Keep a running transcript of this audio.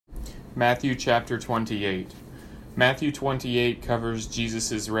Matthew chapter 28. Matthew 28 covers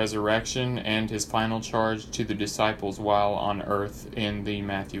Jesus' resurrection and his final charge to the disciples while on earth in the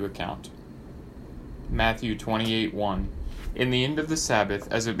Matthew account. Matthew 28:1. In the end of the Sabbath,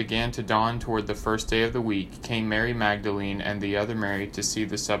 as it began to dawn toward the first day of the week, came Mary Magdalene and the other Mary to see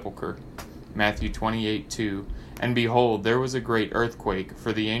the sepulchre. Matthew 28:2. And behold, there was a great earthquake,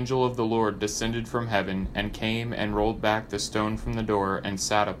 for the angel of the Lord descended from heaven, and came and rolled back the stone from the door, and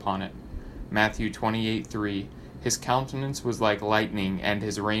sat upon it. Matthew 28:3. His countenance was like lightning, and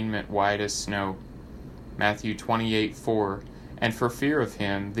his raiment white as snow. Matthew 28:4. And for fear of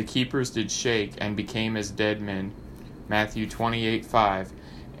him, the keepers did shake, and became as dead men. Matthew 28:5.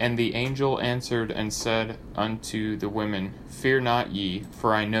 And the angel answered and said unto the women, Fear not ye,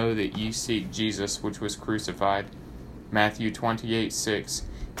 for I know that ye seek Jesus which was crucified. Matthew 28:6.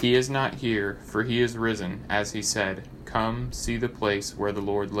 He is not here, for he is risen, as he said. Come, see the place where the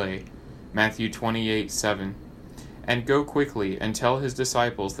Lord lay. Matthew 28:7. And go quickly, and tell his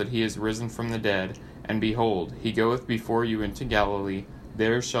disciples that he is risen from the dead, and behold, he goeth before you into Galilee.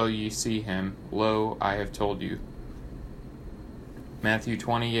 There shall ye see him. Lo, I have told you. Matthew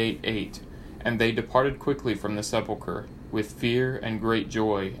 28:8. And they departed quickly from the sepulchre, with fear and great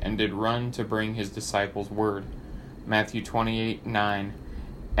joy, and did run to bring his disciples word. Matthew 28:9.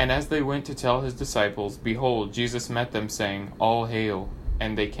 And as they went to tell his disciples, behold, Jesus met them, saying, All hail!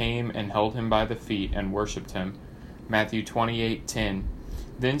 And they came and held him by the feet, and worshipped him. Matthew 28:10.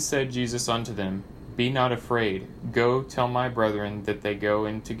 Then said Jesus unto them, Be not afraid. Go tell my brethren that they go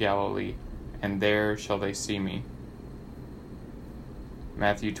into Galilee, and there shall they see me.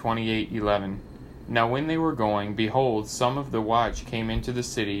 Matthew 28:11. Now when they were going, behold, some of the watch came into the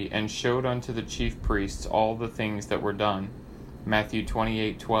city, and showed unto the chief priests all the things that were done. Matthew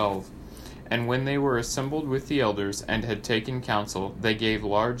 28:12. And when they were assembled with the elders, and had taken counsel, they gave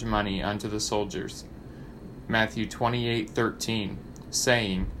large money unto the soldiers. Matthew 28:13.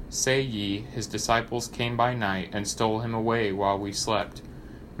 Saying, Say ye, his disciples came by night, and stole him away while we slept.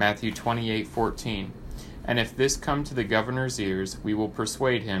 Matthew 28:14. And if this come to the governor's ears, we will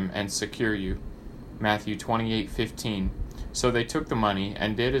persuade him, and secure you. Matthew 28:15. So they took the money,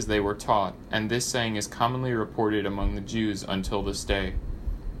 and did as they were taught, and this saying is commonly reported among the Jews until this day.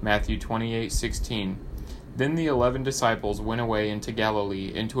 Matthew 28:16. Then the 11 disciples went away into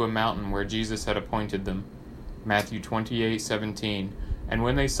Galilee, into a mountain where Jesus had appointed them. Matthew 28:17. And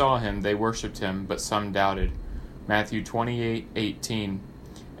when they saw him, they worshipped him, but some doubted. Matthew 28:18.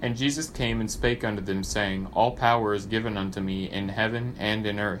 And Jesus came and spake unto them, saying, All power is given unto me in heaven and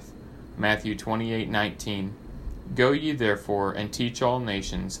in earth. Matthew 28:19. Go ye therefore, and teach all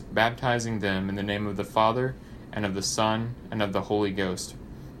nations, baptizing them in the name of the Father, and of the Son, and of the Holy Ghost.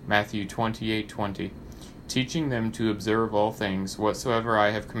 Matthew 28:20. Teaching them to observe all things whatsoever I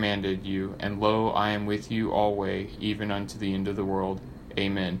have commanded you, and lo, I am with you alway, even unto the end of the world.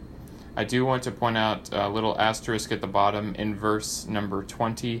 Amen. I do want to point out a little asterisk at the bottom in verse number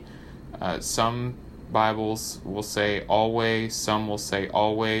 20. Some Bibles will say always, some will say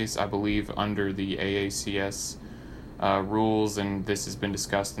always. I believe under the AACS rules, and this has been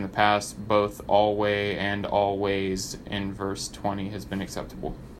discussed in the past, both always and always in verse 20 has been acceptable.